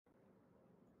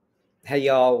Hey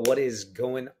y'all, what is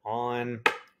going on?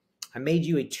 I made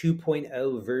you a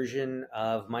 2.0 version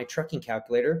of my trucking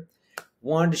calculator.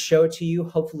 Wanted to show it to you.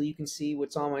 Hopefully you can see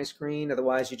what's on my screen.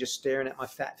 Otherwise you're just staring at my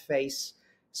fat face.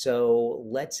 So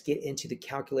let's get into the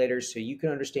calculator so you can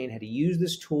understand how to use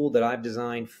this tool that I've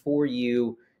designed for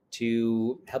you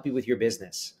to help you with your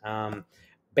business.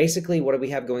 Basically, what do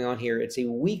we have going on here? It's a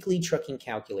weekly trucking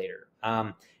calculator.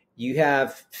 You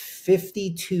have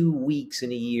 52 weeks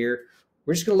in a year.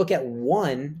 We're just going to look at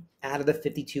one out of the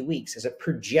 52 weeks as a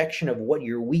projection of what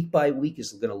your week by week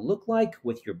is going to look like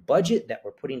with your budget that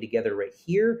we're putting together right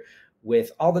here,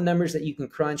 with all the numbers that you can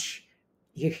crunch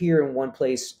here in one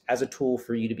place as a tool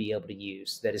for you to be able to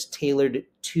use that is tailored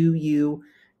to you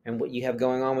and what you have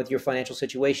going on with your financial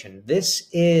situation. This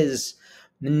is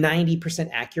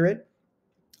 90% accurate.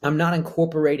 I'm not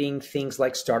incorporating things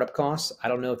like startup costs. I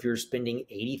don't know if you're spending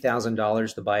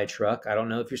 $80,000 to buy a truck. I don't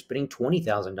know if you're spending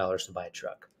 $20,000 to buy a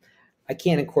truck. I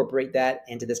can't incorporate that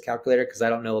into this calculator because I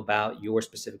don't know about your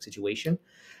specific situation.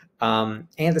 And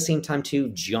at the same time, too,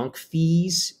 junk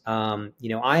fees. I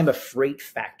am a freight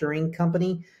factoring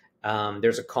company.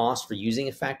 There's a cost for using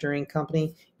a factoring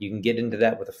company. You can get into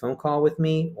that with a phone call with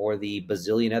me or the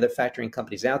bazillion other factoring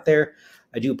companies out there.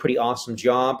 I do a pretty awesome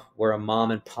job. We're a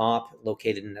mom and pop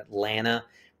located in Atlanta,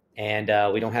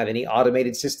 and we don't have any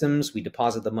automated systems. We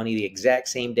deposit the money the exact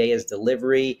same day as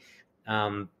delivery.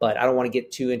 But I don't want to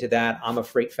get too into that. I'm a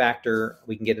freight factor.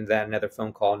 We can get into that in another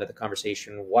phone call, another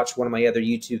conversation. Watch one of my other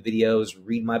YouTube videos,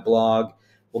 read my blog.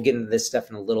 We'll get into this stuff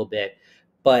in a little bit.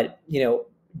 But,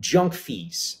 junk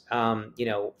fees,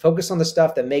 focus on the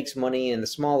stuff that makes money, and the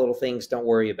small little things, don't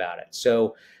worry about it.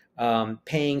 So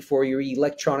paying for your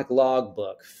electronic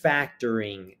logbook,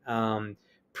 factoring,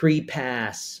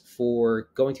 pre-pass for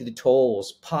going through the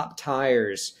tolls, pop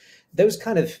tires, those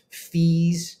kind of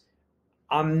fees.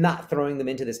 I'm not throwing them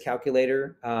into this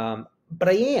calculator, but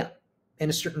I am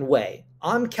in a certain way.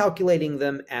 I'm calculating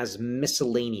them as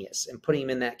miscellaneous and putting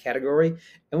them in that category.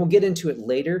 And we'll get into it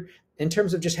later in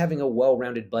terms of just having a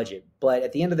well-rounded budget. But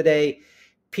at the end of the day,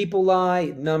 people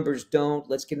lie, numbers don't.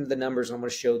 Let's get into the numbers, and I'm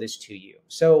going to show this to you.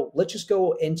 So let's just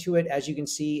go into it. As you can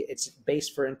see, it's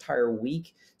based for an entire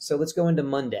week. So let's go into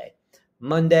Monday.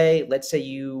 Monday, let's say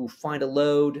you find a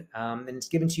load, and it's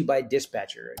given to you by a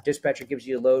dispatcher. A dispatcher gives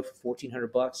you a load for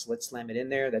 $1,400. Let's slam it in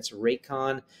there. That's a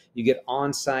Raycon. You get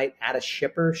on site at a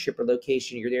shipper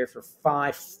location. You're there for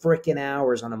 5 freaking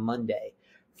hours on a Monday.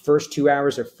 First 2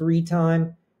 hours are free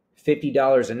time,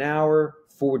 $50 an hour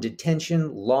for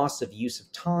detention, loss of use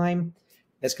of time.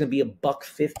 That's going to be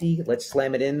 $150. Let's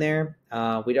slam it in there.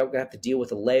 We don't have to deal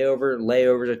with a layover.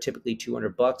 Layovers are typically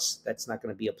 $200. That's not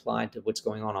going to be applied to what's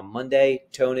going on Monday.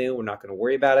 Tonu, we're not going to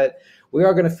worry about it. We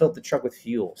are going to fill the truck with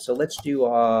fuel. So let's do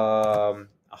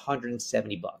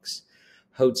 $170.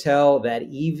 Hotel that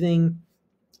evening.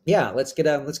 Yeah, let's get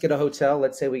a hotel.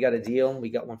 Let's say we got a deal. We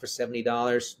got one for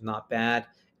 $70. Not bad.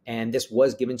 And this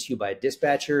was given to you by a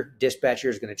dispatcher. Dispatcher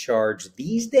is going to charge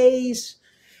these days.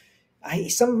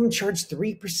 Some of them charge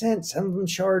 3%. Some of them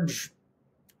charge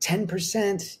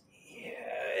 10%.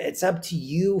 It's up to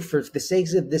you. For the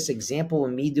sake of this example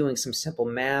and me doing some simple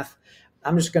math,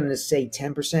 I'm just going to say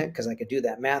 10% because I could do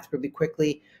that math really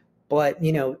quickly. But,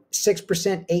 6%,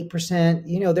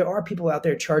 8%, there are people out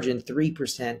there charging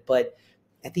 3%. But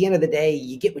at the end of the day,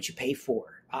 you get what you pay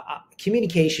for.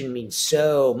 Communication means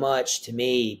so much to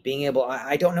me. Being able,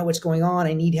 I don't know what's going on.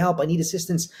 I need help. I need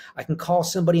assistance. I can call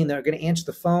somebody and they're going to answer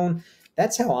the phone.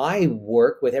 That's how I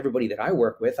work with everybody that I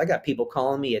work with. I got people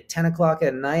calling me at 10 o'clock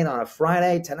at night on a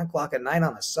Friday, 10 o'clock at night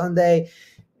on a Sunday,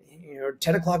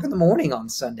 10 o'clock in the morning on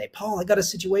Sunday. Paul, I got a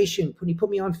situation. Can you put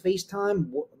me on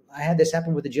FaceTime? I had this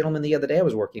happen with a gentleman the other day I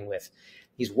was working with.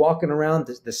 He's walking around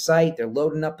the site. They're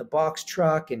loading up the box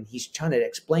truck, and he's trying to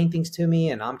explain things to me.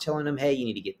 And I'm telling him, hey, you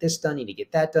need to get this done. You need to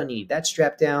get that done. You need that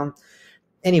strapped down.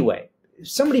 Anyway,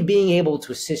 somebody being able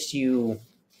to assist you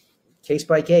case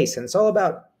by case. And it's all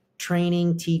about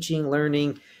training, teaching,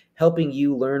 learning, helping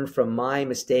you learn from my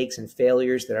mistakes and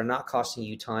failures that are not costing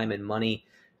you time and money.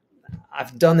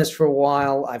 I've done this for a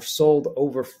while. I've sold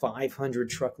over 500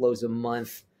 truckloads a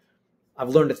month. I've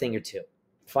learned a thing or two.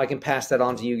 If I can pass that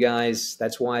on to you guys,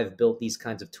 that's why I've built these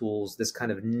kinds of tools, this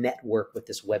kind of network with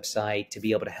this website to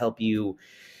be able to help you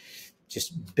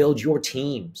just build your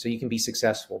team so you can be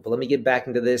successful. But let me get back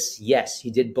into this. Yes, he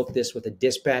did book this with a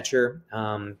dispatcher.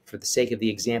 For the sake of the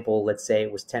example, let's say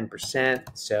it was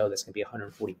 10%. So that's going to be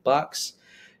 $140.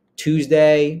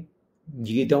 Tuesday,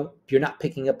 you're not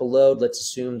picking up a load. Let's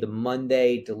assume the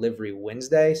Monday delivery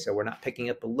Wednesday. So we're not picking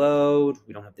up a load.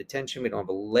 We don't have detention. We don't have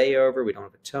a layover. We don't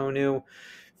have a Tonu.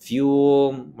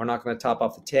 Fuel, we're not going to top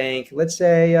off the tank. Let's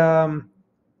say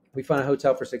We found a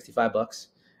hotel for 65 bucks.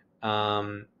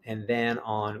 And then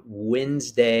on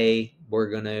Wednesday, we're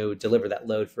going to deliver that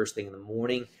load first thing in the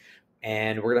morning.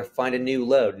 And we're going to find a new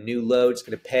load. New load's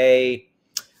going to pay,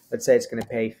 let's say it's going to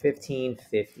pay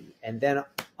 $15.50. And then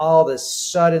all of a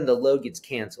sudden, the load gets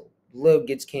canceled. Load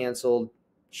gets canceled.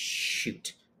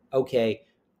 Shoot. Okay,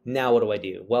 now what do I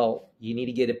do? Well, you need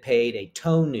to get it paid a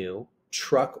tow new,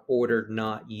 truck ordered,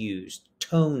 not used.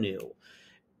 Tow new.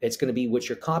 It's going to be what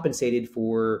you're compensated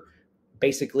for.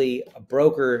 Basically, a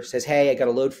broker says, hey, I got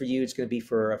a load for you. It's going to be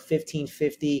for a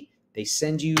 $15.50. They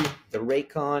send you the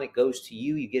Raycon. It goes to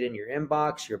you. You get in your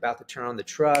inbox. You're about to turn on the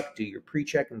truck, do your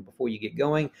pre-check, and before you get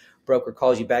going, broker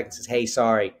calls you back and says, hey,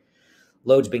 sorry,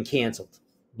 load's been canceled.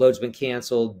 Load's been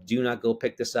canceled. Do not go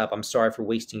pick this up. I'm sorry for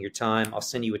wasting your time. I'll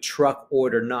send you a truck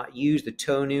order not used, the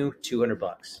tow new, 200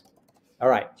 bucks. All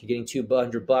right, you're getting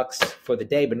 200 bucks for the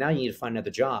day, but now you need to find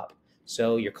another job.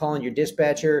 So you're calling your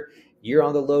dispatcher. You're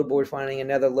on the load board finding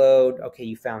another load. Okay,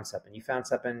 you found something. You found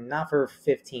something not for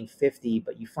 $15.50,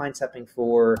 but you find something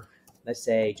for, let's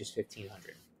say, just $1,500.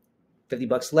 50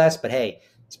 bucks less, but hey,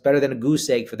 it's better than a goose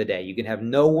egg for the day. You can have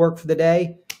no work for the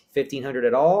day, $1,500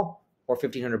 at all, or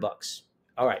 1,500 bucks.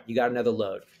 All right, you got another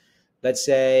load. Let's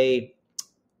say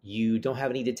you don't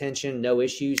have any detention, no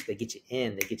issues. They get you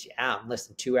in, they get you out in less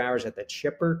than 2 hours at that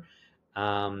shipper.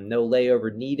 No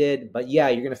layover needed, but yeah,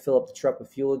 you're going to fill up the truck with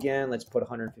fuel again. Let's put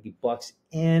 150 bucks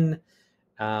in.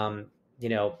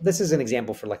 This is an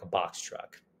example for like a box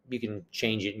truck. You can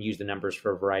change it and use the numbers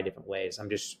for a variety of different ways. I'm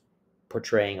just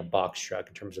portraying a box truck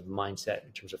in terms of mindset,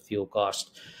 in terms of fuel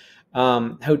cost.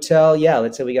 Hotel. Yeah.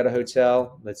 Let's say we got a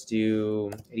hotel. Let's do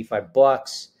 85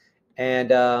 bucks.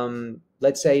 And,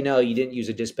 let's say, no, you didn't use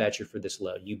a dispatcher for this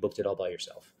load. You booked it all by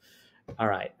yourself. All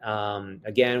right.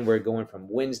 Again, we're going from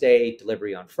Wednesday,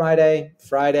 delivery on Friday.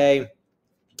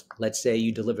 Let's say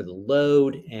you deliver the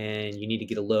load and you need to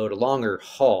get a longer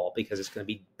haul because it's going to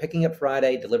be picking up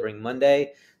Friday, delivering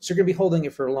Monday. So you're going to be holding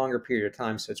it for a longer period of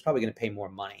time. So it's probably going to pay more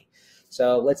money.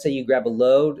 So let's say you grab a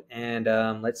load and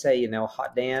let's say,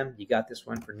 hot damn, you got this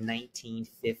one for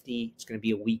 $19.50. It's going to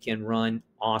be a weekend run.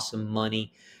 Awesome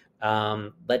money.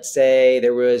 Let's say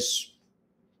there was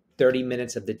 30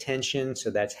 minutes of detention, so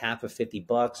that's half of 50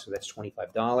 bucks, so that's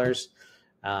 $25.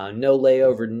 No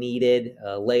layover needed.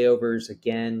 Layovers,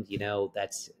 again,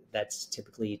 that's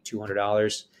typically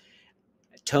 $200.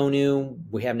 Tow new,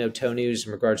 we have no tow news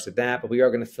in regards to that, but we are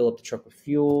going to fill up the truck with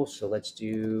fuel, so let's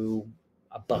do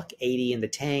 $1.80 in the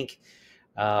tank.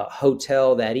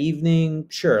 Hotel that evening,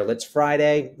 sure, let's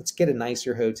Friday. Let's get a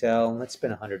nicer hotel. Let's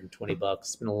spend 120 bucks.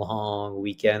 It's been a long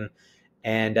weekend.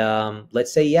 And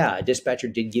let's say, yeah, a dispatcher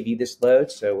did give you this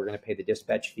load, so we're going to pay the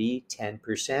dispatch fee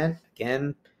 10%.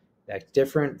 Again, that's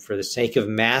different. For the sake of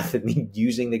math and me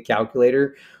using the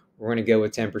calculator, we're going to go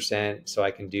with 10%, so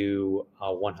I can do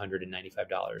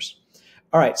 $195.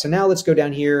 All right, so now let's go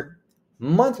down here.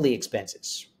 Monthly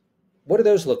expenses. What do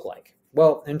those look like?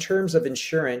 Well, in terms of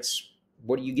insurance,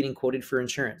 what are you getting quoted for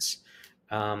insurance?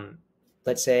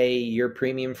 Let's say your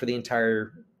premium for the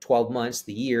entire 12 months,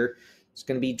 the year, it's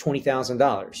going to be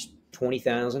 $20,000.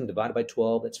 20,000 divided by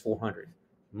 12, that's 400.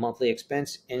 Monthly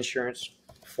expense, insurance,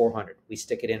 400. We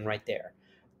stick it in right there.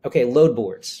 Okay, load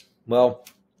boards. Well,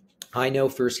 I know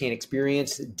firsthand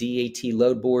experience, DAT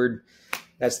load board.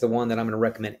 That's the one that I'm going to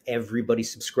recommend everybody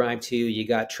subscribe to. You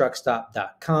got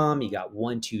truckstop.com. You got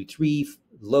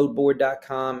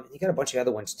 123loadboard.com. You got a bunch of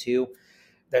other ones too.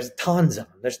 There's tons of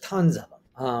them.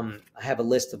 I have a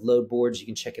list of load boards. You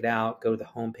can check it out. Go to the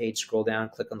homepage, scroll down,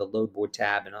 click on the load board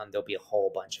tab, and there'll be a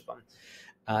whole bunch of them.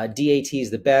 DAT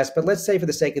is the best, but let's say for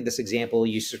the sake of this example,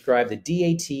 you subscribe to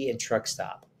DAT and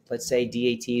Truckstop. Let's say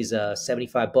DAT is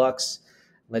 75 bucks.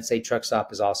 Let's say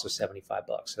Truckstop is also 75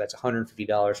 bucks. So that's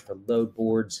 $150 for load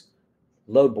boards.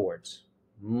 Load boards,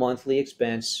 monthly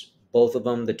expense, both of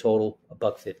them, the total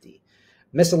 $150.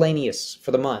 Miscellaneous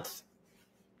for the month.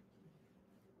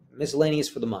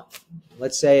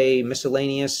 Let's say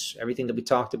miscellaneous, everything that we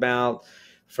talked about,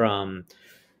 from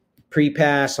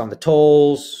pre-pass on the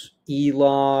tolls,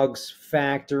 e-logs,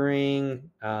 factoring,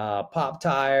 pop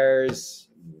tires,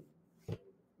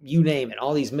 you name it,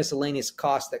 all these miscellaneous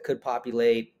costs that could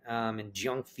populate, and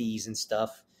junk fees and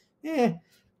stuff.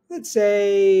 Let's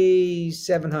say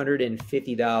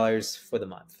 $750 for the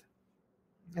month.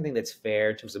 I think that's fair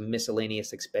in terms of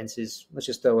miscellaneous expenses. Let's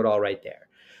just throw it all right there.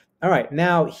 All right,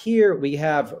 now here we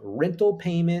have rental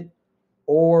payment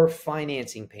or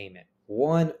financing payment,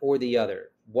 one or the other.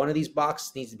 One of these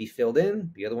boxes needs to be filled in,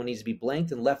 the other one needs to be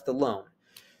blanked and left alone.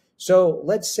 So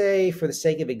let's say, for the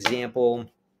sake of example,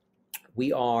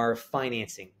 we are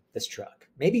financing this truck.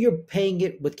 Maybe you're paying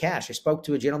it with cash. I spoke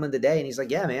to a gentleman today and he's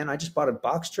like, yeah, man, I just bought a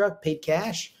box truck, paid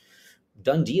cash.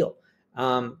 done deal.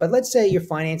 But let's say you're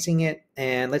financing it,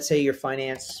 and let's say your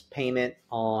finance payment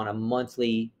on a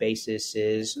monthly basis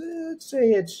is, let's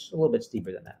say it's a little bit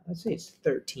steeper than that. Let's say it's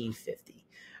 $1,350.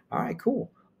 All right,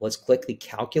 cool. Let's click the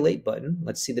calculate button.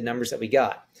 Let's see the numbers that we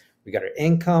got. We got our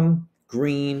income,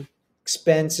 green,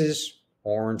 expenses,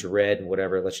 orange, red,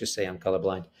 whatever. Let's just say I'm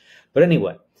colorblind. But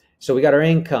anyway, so we got our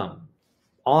income.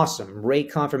 Awesome.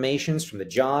 Rate confirmations from the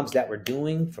jobs that we're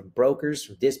doing, from brokers,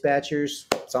 from dispatchers.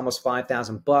 It's almost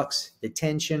 $5,000.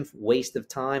 Detention, waste of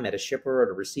time at a shipper or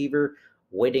a receiver,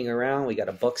 waiting around. We got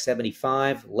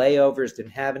 $1.75. Layovers,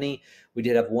 didn't have any. We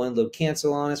did have one load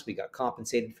cancel on us. We got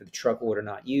compensated for the truck order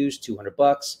not used,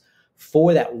 $200.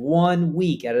 For that 1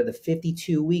 week out of the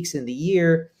 52 weeks in the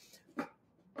year,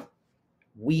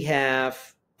 we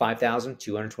have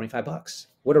 $5,225.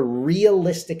 What a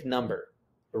realistic number.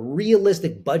 A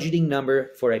realistic budgeting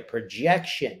number for a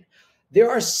projection. There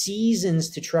are seasons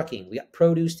to trucking. We got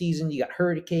produce season, you got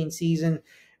hurricane season.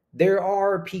 There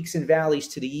are peaks and valleys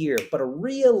to the year, but a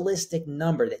realistic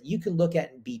number that you can look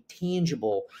at and be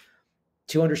tangible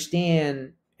to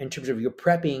understand in terms of your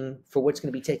prepping for what's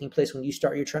going to be taking place when you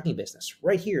start your trucking business.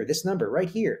 Right here, this number right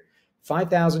here,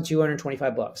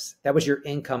 $5,225. That was your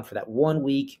income for that 1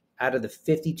 week out of the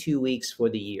 52 weeks for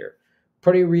the year.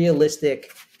 Pretty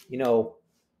realistic,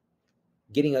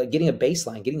 getting a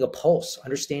baseline, getting a pulse,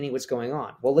 understanding what's going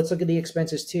on. Well, let's look at the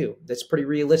expenses too. That's pretty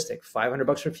realistic.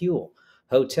 $500 for fuel,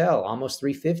 hotel, almost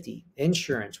 $350.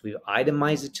 Insurance, we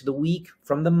itemized it to the week,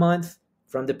 from the month,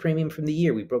 from the premium, from the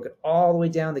year. We broke it all the way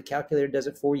down. The calculator does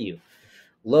it for you.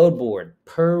 Load board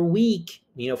per week,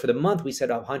 for the month we said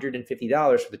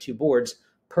 $150 for the 2 boards.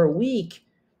 Per week,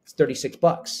 it's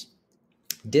 $36.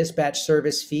 Dispatch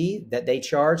service fee that they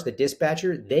charge, the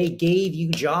dispatcher, they gave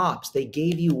you jobs, they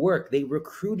gave you work, they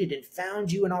recruited and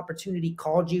found you an opportunity,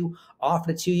 called you,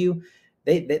 offered it to you.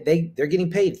 They're getting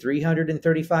paid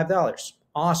 $335.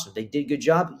 Awesome. They did a good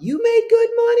job. You made good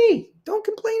money. Don't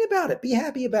complain about it. Be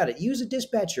happy about it. Use a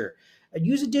dispatcher.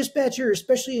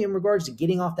 Especially in regards to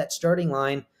getting off that starting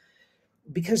line,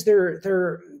 because they're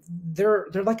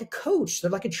like a coach.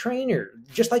 They're like a trainer,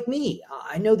 just like me.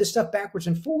 I know this stuff backwards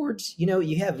and forwards.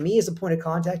 You have me as a point of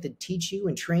contact to teach you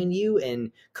and train you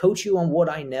and coach you on what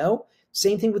I know.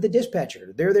 Same thing with the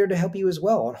dispatcher. They're there to help you as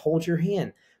well and hold your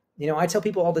hand. I tell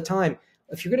people all the time,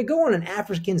 if you're going to go on an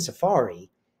African safari,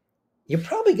 you're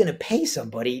probably going to pay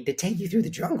somebody to take you through the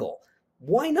jungle.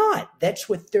 Why not? That's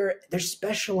what they're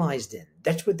specialized in.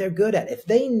 That's what they're good at. If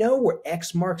they know where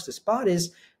X marks the spot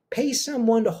is, pay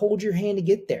someone to hold your hand to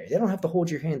get there. They don't have to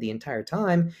hold your hand the entire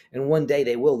time, and one day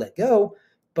they will let go.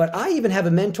 But I even have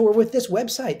a mentor with this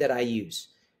website that I use,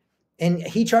 and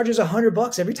he charges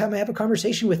 $100 every time I have a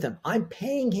conversation with him. I'm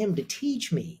paying him to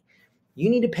teach me. You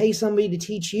need to pay somebody to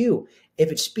teach you.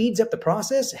 If it speeds up the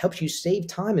process, helps you save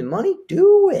time and money,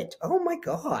 do it. Oh my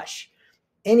gosh.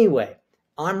 Anyway,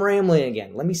 I'm rambling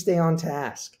again. Let me stay on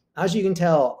task. As you can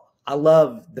tell, I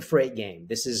love the freight game.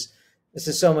 This is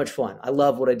so much fun. I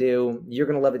love what I do. You're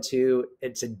going to love it too.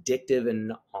 It's addictive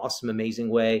in an awesome, amazing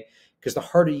way, because the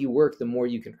harder you work, the more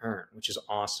you can earn, which is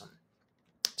awesome.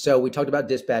 So we talked about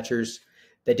dispatchers.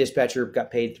 The dispatcher got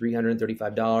paid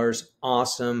 $335.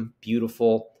 Awesome.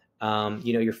 Beautiful.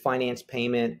 Your finance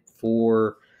payment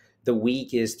for the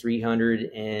week is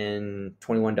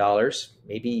 $321.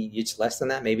 Maybe it's less than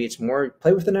that. Maybe it's more.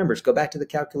 Play with the numbers. Go back to the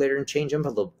calculator and change them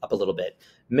up a little bit.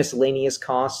 Miscellaneous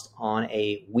cost on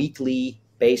a weekly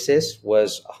basis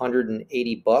was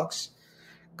 $180.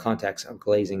 Contacts I'm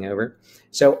glazing over.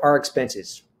 So our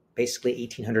expenses, basically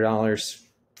 $1,800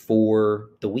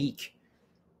 for the week.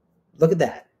 Look at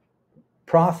that.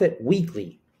 Profit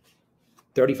weekly,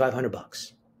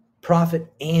 $3,500.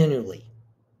 Profit annually.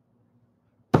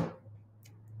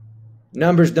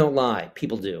 Numbers don't lie.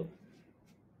 People do.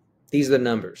 These are the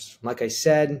numbers. Like I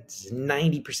said, this is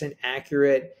 90%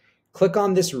 accurate. Click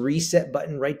on this reset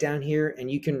button right down here,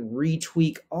 and you can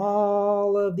retweak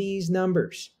all of these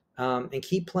numbers and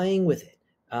keep playing with it.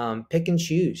 Pick and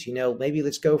choose. Maybe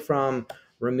let's go from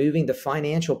removing the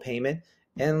financial payment,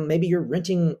 and maybe you're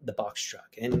renting the box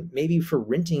truck. And maybe for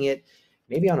renting it,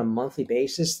 maybe on a monthly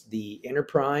basis, the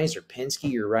Enterprise or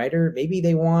Penske or Ryder, maybe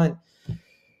they want,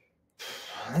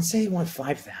 let's say you want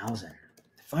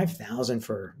 $5,000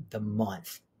 for the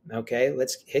month. Okay,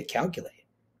 let's hit calculate.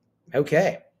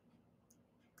 Okay.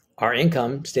 Our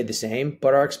income stayed the same,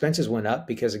 but our expenses went up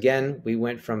because, again, we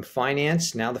went from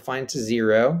finance. Now the finance is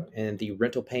 $0, and the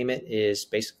rental payment is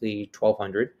basically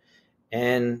 $1,200.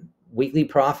 And weekly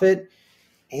profit,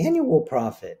 annual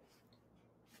profit.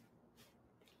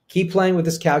 Keep playing with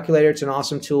this calculator. It's an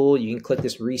awesome tool. You can click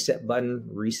this reset button,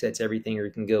 resets everything, or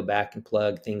you can go back and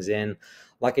plug things in.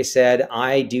 Like I said,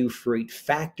 I do freight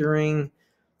factoring.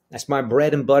 That's my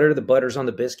bread and butter. The butter's on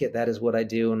the biscuit. That is what I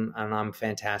do, and I'm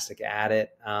fantastic at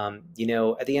it. You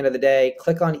know, at the end of the day,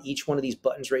 click on each one of these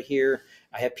buttons right here.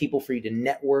 I have people for you to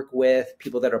network with,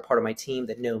 people that are part of my team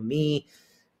that know me,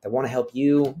 that want to help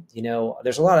you. You know,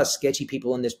 there's a lot of sketchy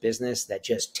people in this business that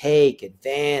just take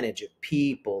advantage of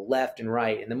people left and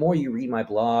right. And the more you read my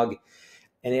blog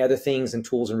and the other things and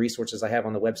tools and resources I have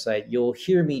on the website, you'll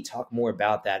hear me talk more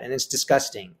about that. And it's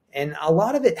disgusting. And a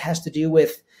lot of it has to do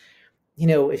with, you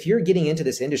know, if you're getting into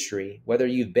this industry, whether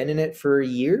you've been in it for a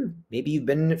year, maybe you've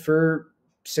been in it for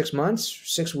 6 months,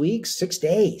 6 weeks, 6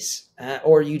 days,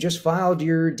 or you just filed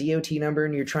your DOT number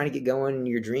and you're trying to get going and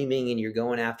you're dreaming and you're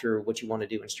going after what you want to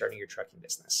do and starting your trucking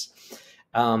business.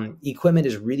 Equipment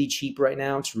is really cheap right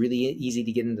now. It's really easy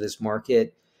to get into this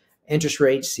market. Interest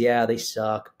rates, yeah, they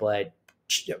suck, but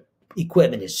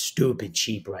equipment is stupid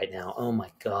cheap right now. Oh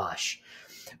my gosh.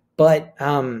 But,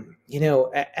 you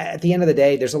know, at the end of the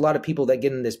day, there's a lot of people that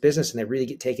get in this business and they really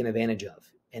get taken advantage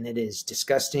of. And it is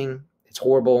disgusting. It's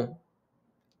horrible.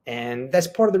 And that's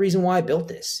part of the reason why I built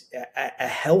this. A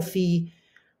healthy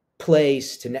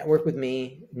place to network with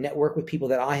me, network with people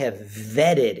that I have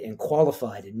vetted and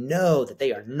qualified and know that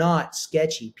they are not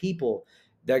sketchy people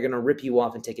that are going to rip you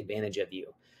off and take advantage of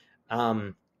you.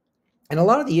 And a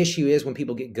lot of the issue is when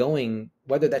people get going,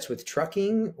 whether that's with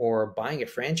trucking or buying a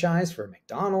franchise for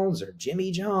McDonald's or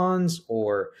Jimmy John's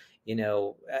or, you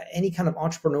know, any kind of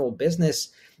entrepreneurial business,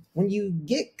 when you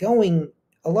get going,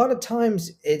 a lot of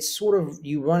times it's sort of,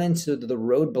 you run into the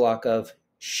roadblock of,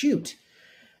 shoot,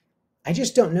 I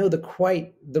just don't know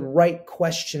the right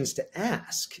questions to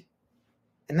ask.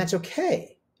 And that's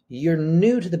okay. You're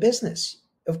new to the business.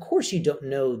 Of course you don't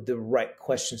know the right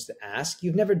questions to ask.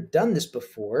 You've never done this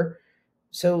before.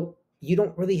 So you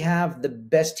don't really have the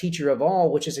best teacher of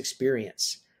all, which is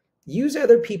experience. Use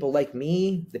other people like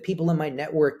me, the people in my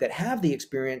network that have the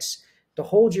experience, to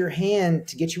hold your hand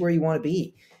to get you where you want to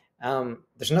be.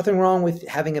 There's nothing wrong with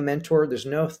having a mentor. There's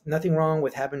nothing wrong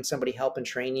with having somebody help and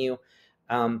train you.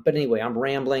 But anyway, I'm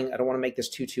rambling. I don't want to make this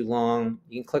too long.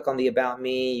 You can click on the About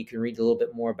Me. You can read a little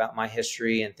bit more about my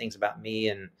history and things about me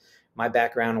and my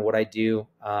background and what I do.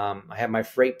 I have my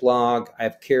freight blog. I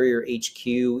have Carrier HQ.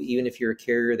 Even if you're a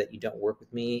carrier that you don't work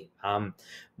with me, I'm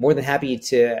more than happy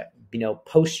to, you know,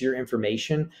 post your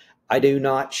information. I do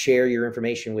not share your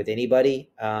information with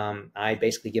anybody. I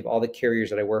basically give all the carriers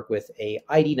that I work with a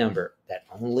ID number that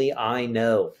only I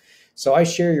know. So I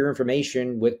share your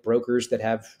information with brokers that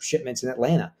have shipments in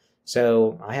Atlanta.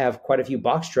 So I have quite a few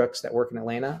box trucks that work in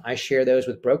Atlanta. I share those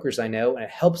with brokers I know, and it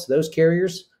helps those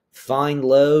carriers find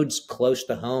loads close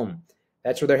to home.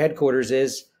 That's where their headquarters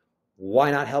is. Why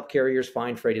not help carriers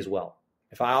find freight as well?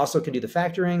 If I also can do the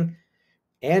factoring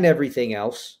and everything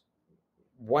else,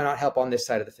 why not help on this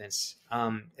side of the fence?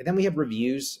 And then we have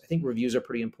reviews. I think reviews are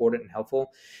pretty important and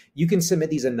helpful. You can submit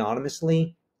these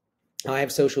anonymously. I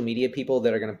have social media people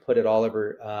that are going to put it all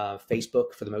over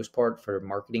Facebook for the most part for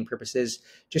marketing purposes,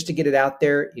 just to get it out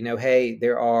there. You know, hey,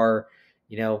 there are,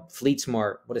 you know, Fleet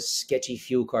Smart, what a sketchy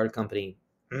fuel card company.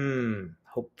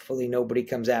 Hopefully nobody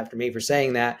comes after me for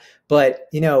saying that. But,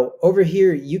 you know, over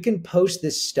here, you can post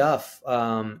this stuff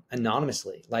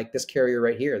anonymously. Like this carrier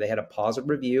right here, they had a positive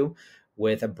review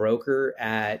with a broker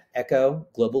at Echo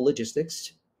Global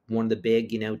Logistics, one of the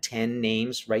big, you know, 10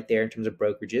 names right there in terms of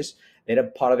brokerages. They had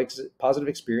a positive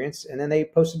experience, and then they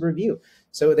posted a review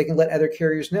so they can let other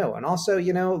carriers know. And also,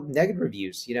 you know, negative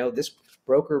reviews. You know, this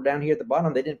broker down here at the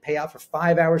bottom, they didn't pay out for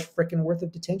 5 hours freaking worth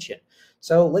of detention.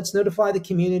 So let's notify the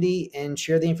community and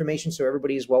share the information so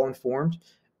everybody is well informed.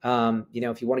 You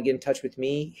know, if you want to get in touch with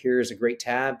me, here's a great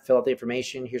tab. Fill out the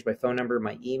information. Here's my phone number,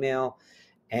 my email.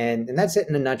 And that's it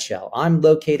in a nutshell. I'm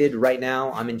located right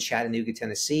now, I'm in Chattanooga,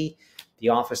 Tennessee. The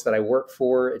office that I work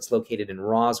for, it's located in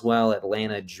Roswell,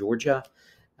 Atlanta, Georgia.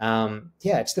 Yeah,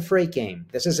 it's the Freight Game.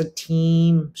 This is a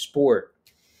team sport.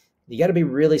 You got to be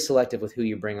really selective with who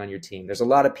you bring on your team. There's a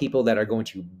lot of people that are going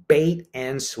to bait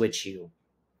and switch you.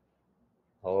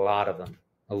 A lot of them.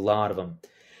 A lot of them.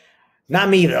 Not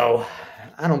me, though.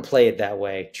 I don't play it that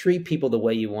way. Treat people the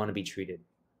way you want to be treated.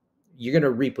 You're going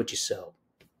to reap what you sow.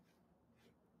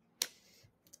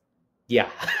 Yeah.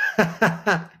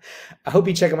 I hope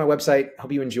you check out my website.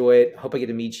 Hope you enjoy it. Hope I get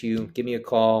to meet you. Give me a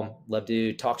call. Love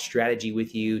to talk strategy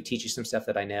with you, teach you some stuff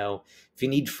that I know. If you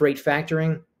need freight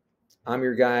factoring, I'm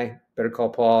your guy. Better call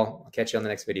Paul. I'll catch you on the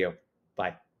next video.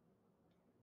 Bye.